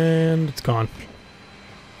it's gone.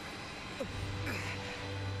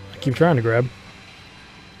 I keep trying to grab.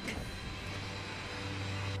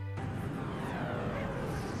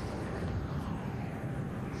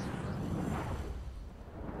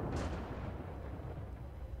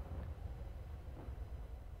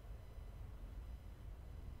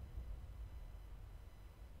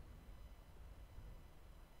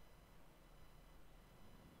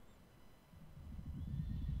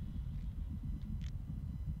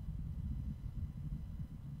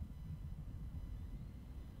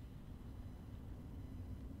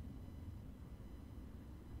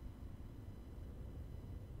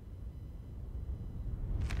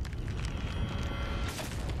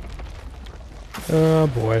 Oh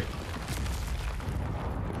boy.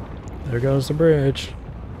 There goes the bridge.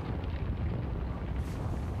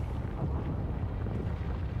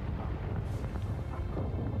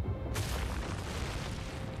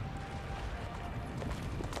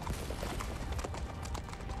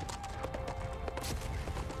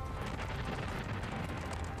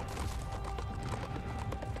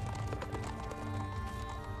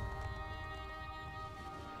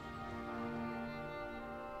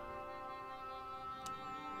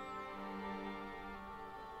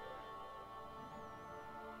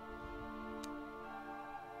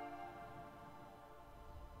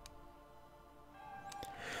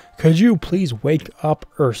 Could you please wake up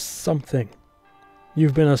or something?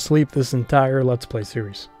 You've been asleep this entire Let's Play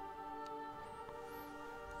series.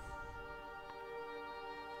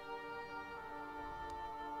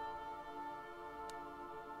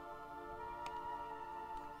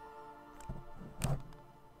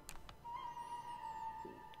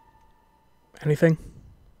 Anything?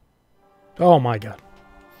 Oh my god.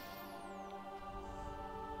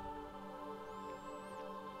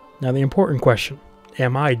 Now the important question.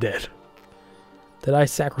 Am I dead? Did I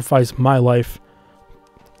sacrifice my life,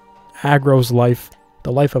 Aggro's life,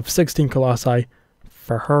 the life of 16 Colossi,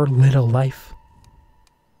 for her little life?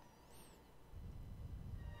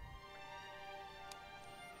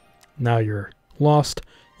 Now you're lost,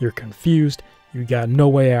 you're confused, you got no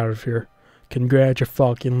way out of here.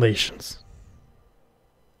 Congratulations.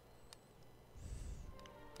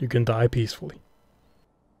 You can die peacefully.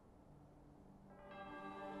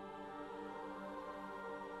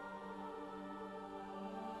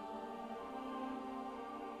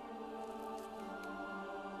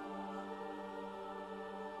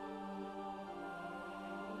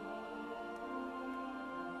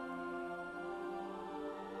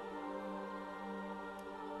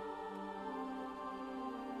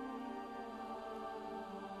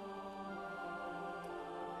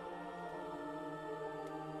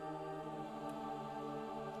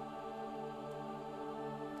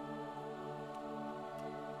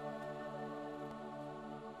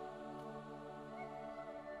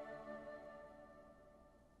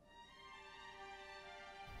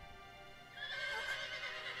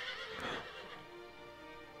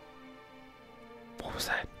 What was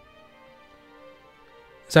that?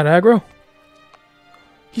 Is that Aggro?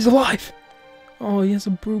 He's alive! Oh, he has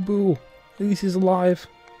a boo-boo. At least he's alive.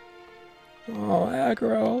 Oh,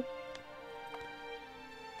 Aggro.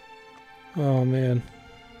 Oh, man.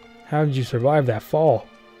 How did you survive that fall?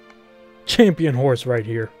 Champion horse right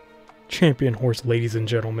here. Champion horse, ladies and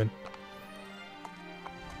gentlemen.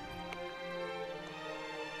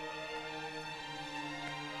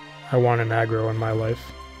 I want an Aggro in my life.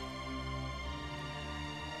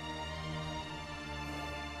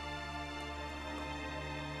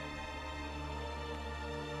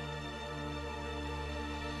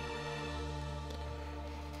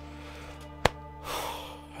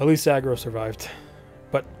 At least Aggro survived.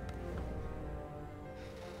 But...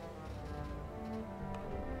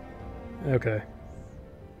 okay.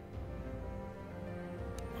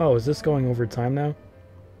 Oh, is this going over time now?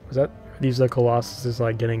 Was that... are these the Colossus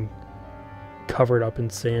like getting covered up in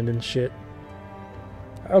sand and shit?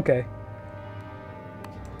 Okay.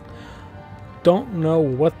 Don't know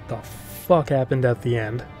what the fuck happened at the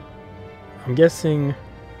end. I'm guessing...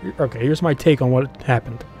 okay, here's my take on what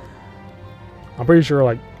happened. I'm pretty sure,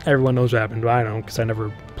 like, everyone knows what happened, but I don't, because I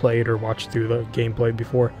never played or watched through the gameplay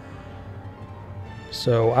before.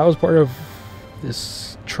 So I was part of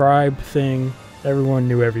this tribe thing. Everyone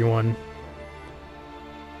knew everyone.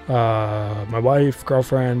 My wife,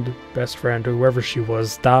 girlfriend, best friend, whoever she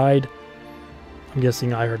was, died. I'm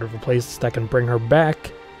guessing I heard of a place that can bring her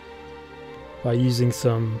back by using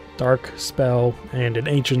some dark spell and an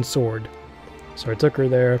ancient sword. So I took her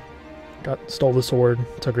there, stole the sword,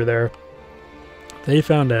 took her there. They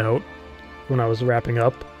found out when I was wrapping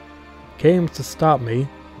up, came to stop me,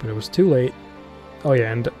 but it was too late. Oh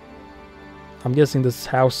yeah, and I'm guessing this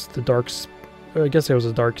house, I guess it was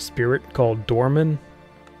a dark spirit called Dorman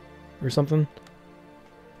or something.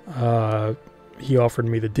 He offered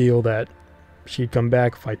me the deal that she'd come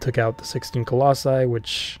back if I took out the 16 Colossi,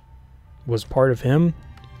 which was part of him,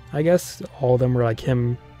 I guess. All of them were like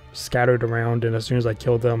him scattered around, and as soon as I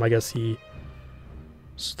killed them, I guess he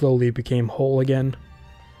slowly became whole again.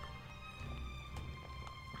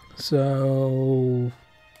 So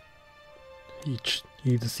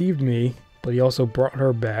he deceived me, but he also brought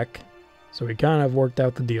her back, so he kind of worked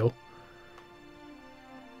out the deal.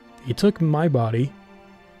 He took my body,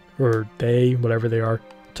 or they, whatever they are,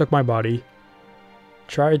 took my body,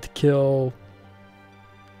 tried to kill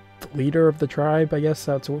the leader of the tribe, I guess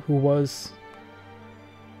that's who was,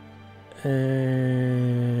 and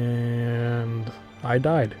I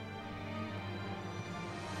died.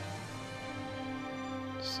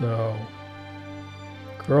 So,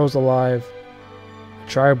 girl's alive,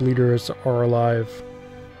 tribe leaders are alive,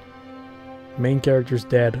 main character's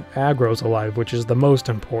dead, aggro's alive, which is the most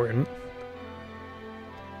important,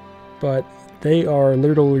 but they are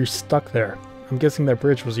literally stuck there. I'm guessing that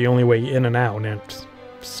bridge was the only way in and out, and it's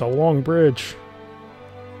so long bridge.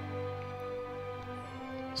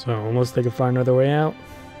 So unless they can find another way out,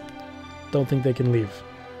 don't think they can leave.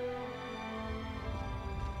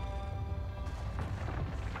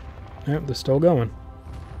 Yep, they're still going.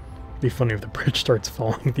 Be funny if the bridge starts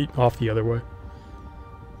falling off the other way.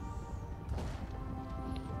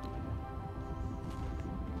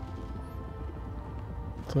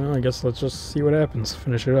 So I guess let's just see what happens.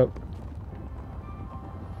 Finish it up.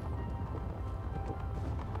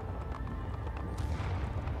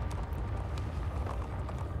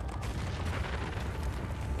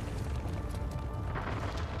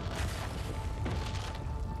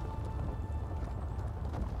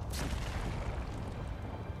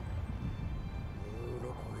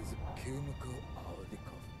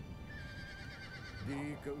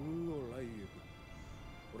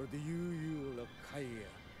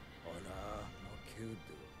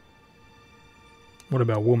 What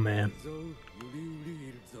about woman?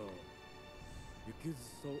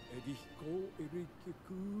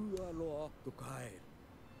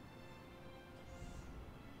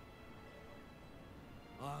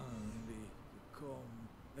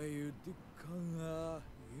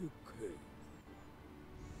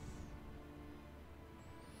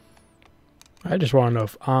 I just want to know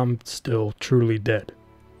if I'm still truly dead.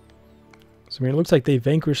 So, I mean, it looks like they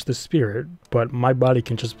vanquished the spirit, but my body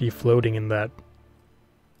can just be floating in that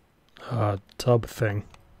tub thing.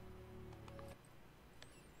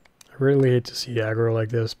 I really hate to see aggro like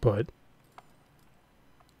this, but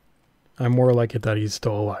I'm more like it that he's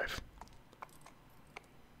still alive.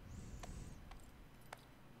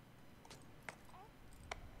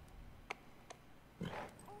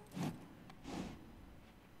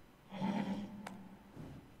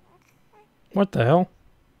 What the hell?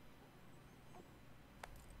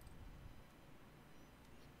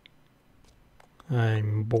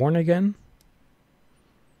 I'm born again?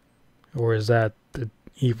 Or is that the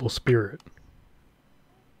evil spirit?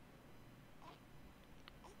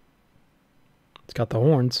 It's got the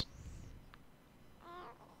horns.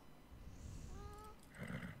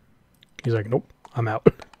 He's like, nope, I'm out.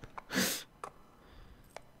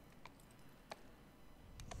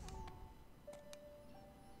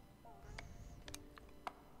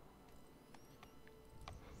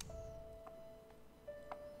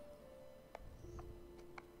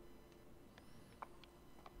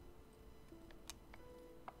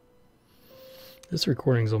 This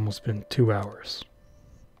recording's almost been 2 hours.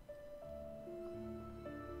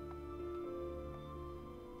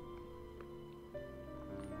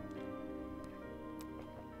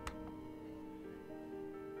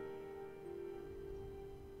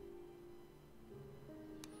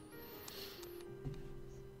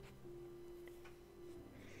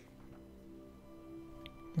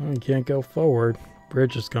 Well, you can't go forward.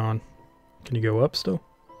 Bridge is gone. Can you go up still?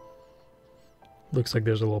 Looks like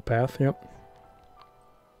there's a little path, yep.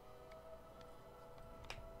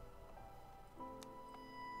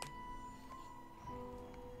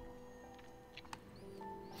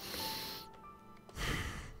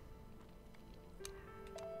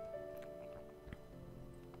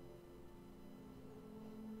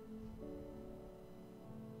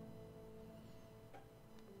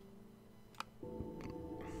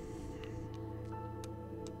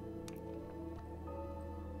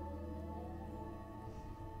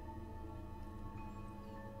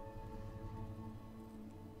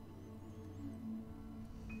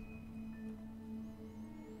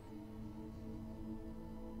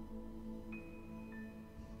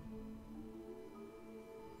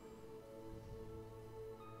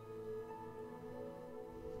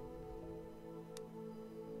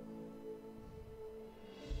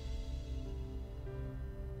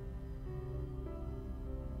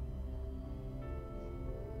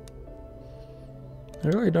 I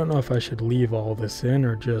really don't know if I should leave all this in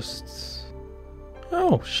or just...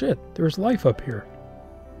 Oh, shit. There's life up here.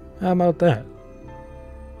 How about that?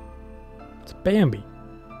 It's Bambi.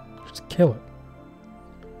 Just kill it.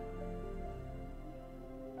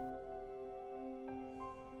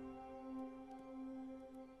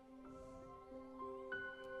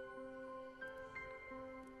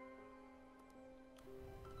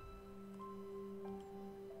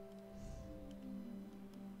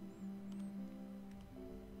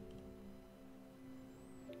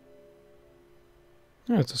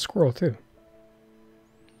 Oh, it's a squirrel too.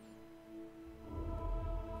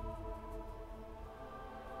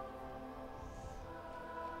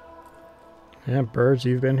 Yeah, birds,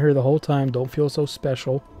 you've been here the whole time. Don't feel so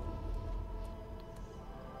special.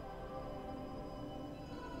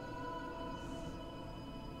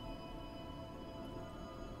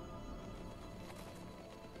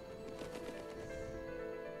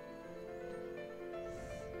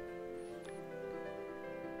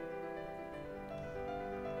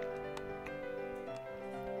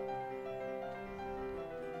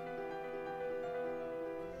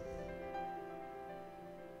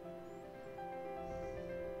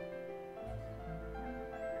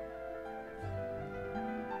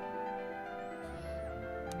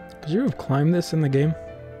 Could you have climbed this in the game?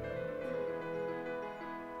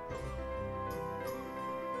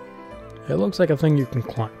 It looks like a thing you can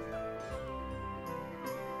climb.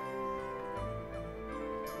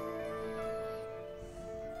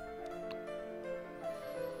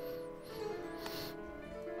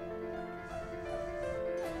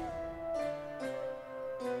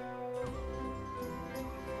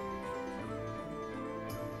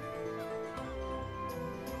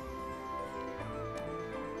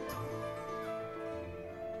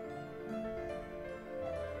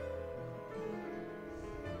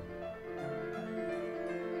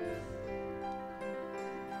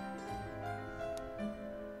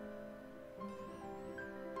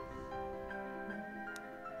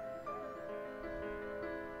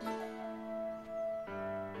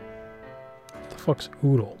 What the fuck's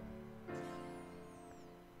oodle?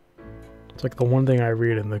 It's like the one thing I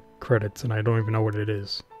read in the credits and I don't even know what it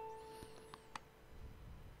is.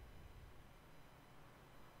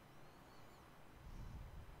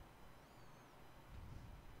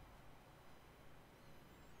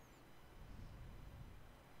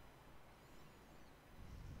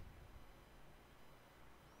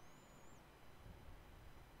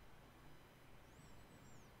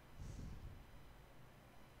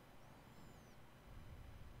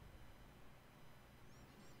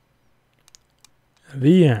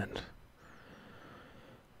 The end.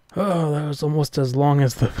 Oh, that was almost as long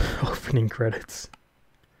as the opening credits.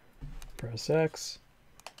 Press X.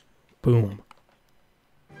 Boom.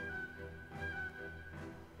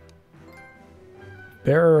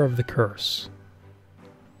 Bearer of the Curse.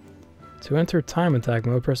 To enter time attack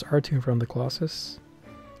mode, press R2 in front of the Colossus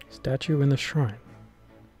statue in the shrine.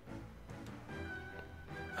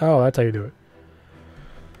 Oh, that's how you do it.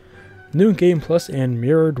 New Game Plus and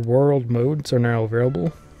Mirrored World modes are now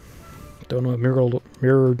available. Don't know what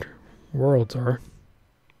mirrored worlds are.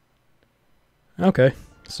 Okay,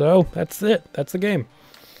 so that's it. That's the game.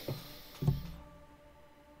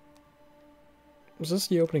 Was this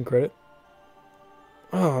the opening credit?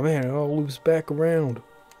 Oh man, it all loops back around.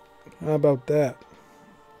 How about that?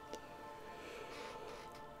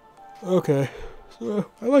 Okay, so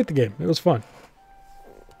I liked the game. It was fun.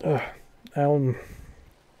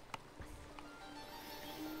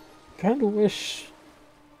 Kind of wish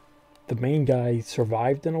the main guy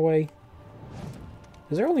survived in a way.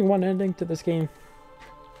 Is there only one ending to this game?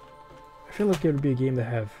 I feel like it would be a game to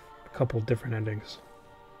have a couple different endings.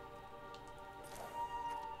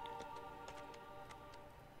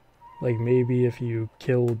 Like maybe if you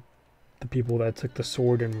killed the people that took the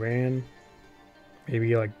sword and ran,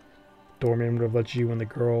 maybe like Dorman would have let you and the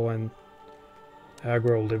girl and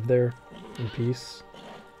Agro live there in peace.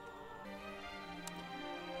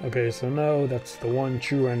 Okay, so no, that's the one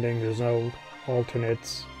true ending. There's no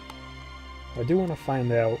alternates. I do want to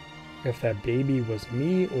find out if that baby was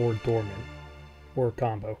me or Dorman, or a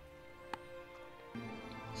combo.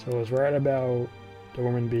 So I was right about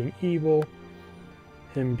Dorman being evil,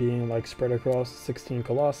 him being like spread across 16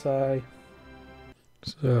 Colossi.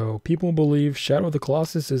 So people believe Shadow of the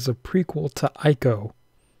Colossus is a prequel to Ico.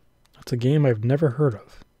 That's a game I've never heard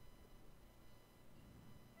of.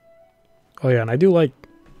 Oh yeah, and I do like...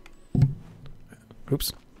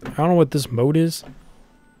 Oops. I don't know what this mode is,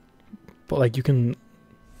 but like you can...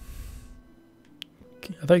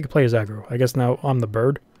 I thought you could play as aggro. I guess now I'm the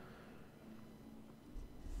bird.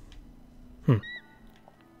 Can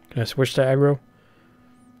I switch to aggro?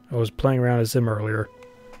 I was playing around as him earlier.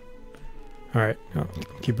 Alright,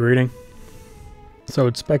 keep reading. So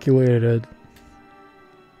it's speculated,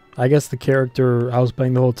 I guess the character I was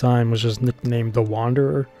playing the whole time was just nicknamed the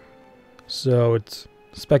Wanderer. So it's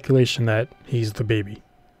speculation that he's the baby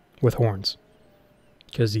with horns.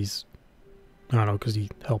 Because he's, I don't know, because he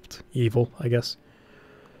helped evil, I guess.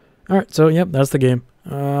 Alright, so yep, that's the game.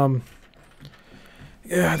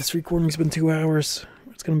 Yeah, this recording's been 2 hours.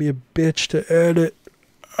 It's gonna be a bitch to edit.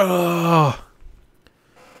 Oh.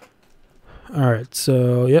 Alright,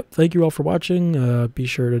 so yep, thank you all for watching. Be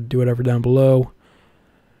sure to do whatever down below.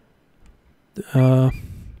 I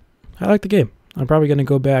like the game. I'm probably gonna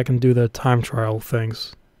go back and do the time trial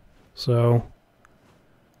things. So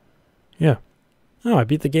yeah. Oh, I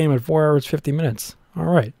beat the game in 4 hours 50 minutes.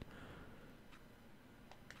 Alright.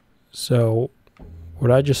 So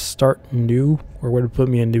would I just start new, or would it put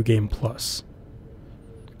me in New Game Plus?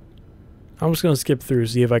 I'm just going to skip through,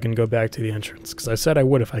 see if I can go back to the entrance, because I said I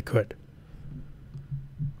would if I could.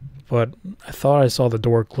 But I thought I saw the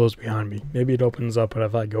door close behind me. Maybe it opens up, but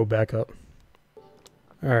if I go back up.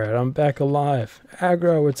 Alright, I'm back alive.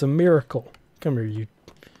 Aggro, it's a miracle. Come here, you.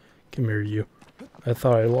 Come here, you. I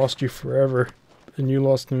thought I lost you forever, and you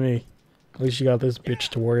lost me. At least you got this bitch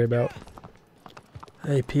to worry about.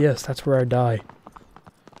 Hey, P.S., that's where I die.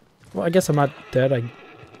 Well, I guess I'm not dead. I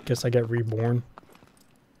guess I get reborn.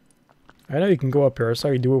 I know you can go up here. I saw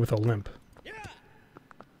you do it with a limp.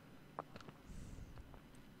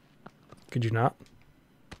 Could you not?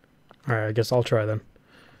 Alright, I guess I'll try then.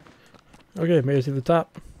 Okay, made it to the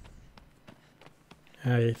top.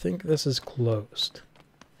 I think this is closed.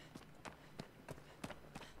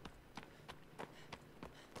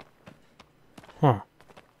 Huh.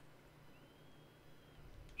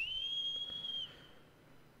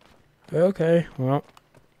 Okay, well,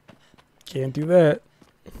 can't do that.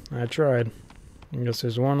 I tried. I guess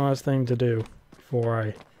there's one last thing to do before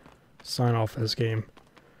I sign off this game.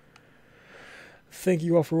 Thank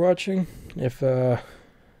you all for watching. If you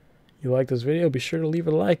like this video, be sure to leave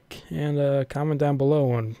a like and comment down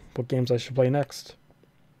below on what games I should play next.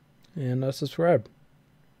 And subscribe.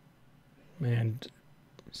 And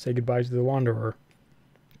say goodbye to the Wanderer,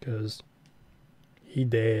 because he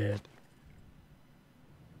dead.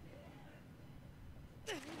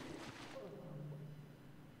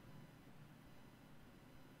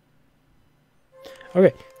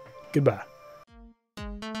 Okay, goodbye.